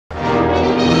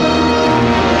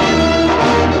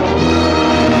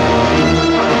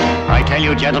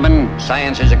you, gentlemen,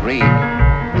 science has agreed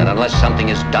that unless something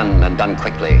is done and done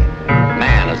quickly,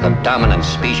 man, as the dominant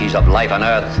species of life on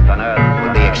Earth,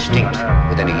 will be extinct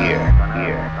within a year.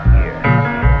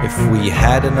 If we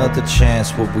had another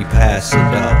chance, would we pass it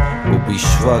up? Would we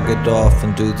shrug it off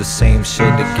and do the same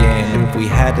shit again? If we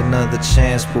had another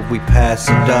chance, would we pass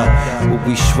it up? Would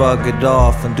we shrug it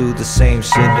off and do the same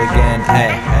shit again?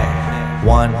 Hey,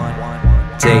 one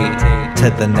day to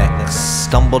the next.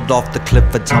 Stumbled off the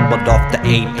cliff and tumbled off the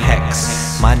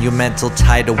apex. Monumental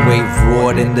tidal wave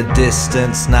roared in the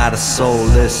distance. Not a soul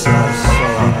listens.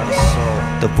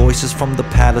 The voices from the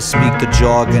palace speak the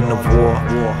jargon of war,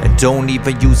 and don't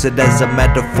even use it as a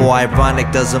metaphor.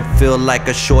 Ironic, doesn't feel like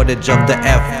a shortage of the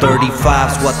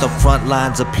F-35's what the front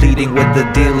lines are pleading with the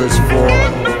dealers for.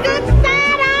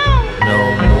 No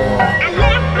more.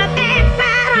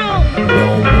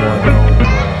 No more.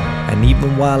 And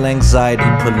even while anxiety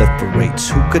proliferates,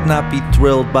 who could not be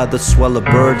thrilled by the swell of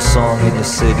birdsong in the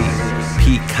city?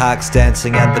 Peacocks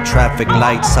dancing at the traffic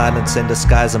light, silence in the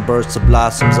skies and bursts of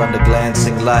blossoms under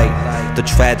glancing light. The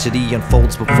tragedy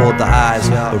unfolds before the eyes,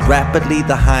 but rapidly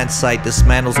the hindsight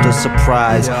dismantles the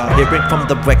surprise. Hearing from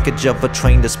the wreckage of a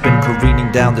train that's been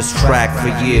careening down this track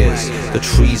for years, the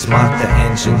trees mock the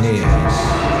engineers.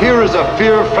 Here is a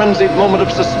fear-frenzied moment of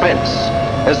suspense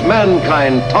as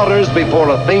mankind totters before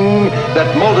a thing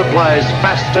that multiplies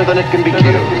faster than it can be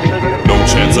killed. No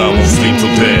chance I won't sleep till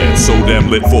dead. So damn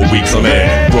lit for weeks on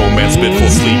end. Romance spit for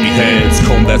sleepy heads.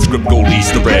 Comb that script, gold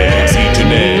Easter eggs. Each and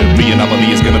every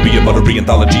anomaly is gonna be a buttery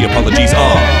anthology. Apologies,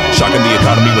 shocking the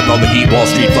economy with all the heat. Wall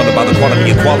Street flooded by the quantity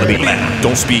and quality.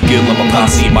 Don't speak ill of a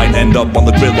posse. Might end up on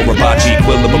the grill or a bocce.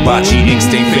 Quill of a bocce. Ink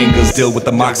stained fingers. Deal with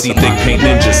the moxie. Thick paint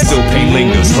ninjas. Still pain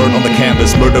lingers. Hurt on the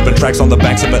canvas. Murdering tracks on the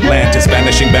banks of Atlantis.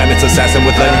 Vanishing bandits. Assassin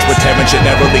with legends. With tearing shit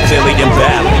narrowly, clearly in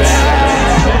balance.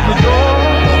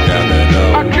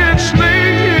 I can't stay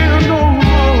here no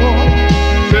more.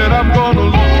 Said I'm gonna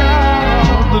look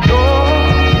out the door.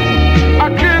 I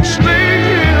can't stay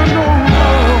here no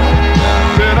more.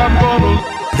 Said I'm gonna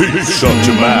shut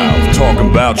your mouth, talking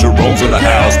about your roles in the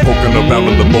house. Poking around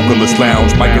in the vocalist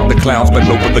lounge. Might get the clowns bent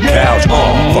over the couch.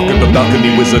 Fucking the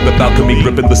balcony wizard, the alchemy,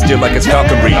 gripping the steel like it's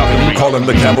falconry. Calling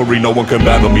the cavalry, no one can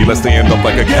battle me lest they end up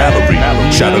like a calorie.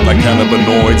 Shattered like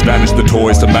cannabinoids, banish the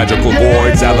toys to magical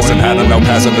voids. Allison had now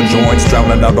passing the joints,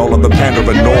 drowning out all of the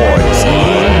pandering noise.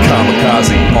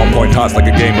 Kamikaze, on point toss like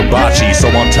a game of bocce. So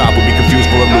on top we'll be confused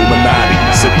for Illuminati.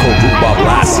 Zip code Ruba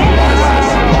Blassie.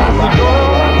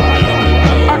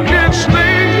 stay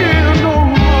here no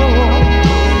more.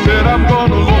 Said I'm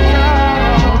gonna look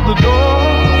out the door.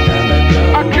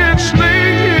 I can't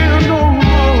stay here no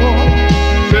more.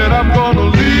 Said I'm gonna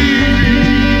leave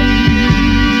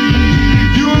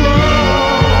you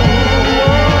alone.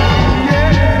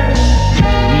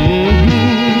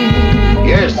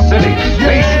 Yes, cities,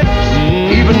 nations,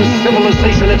 even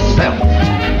civilization itself,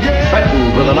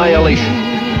 threatened with annihilation.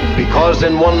 Because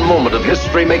in one moment of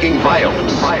history-making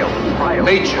violence,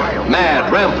 nature,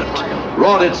 mad, rampant,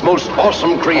 wrought its most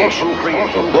awesome creation.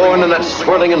 Born in that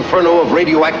swirling inferno of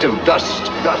radioactive dust,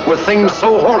 were things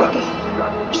so horrible,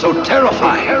 so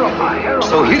terrifying,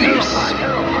 so hideous.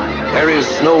 There is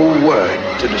no word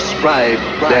to describe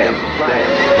them.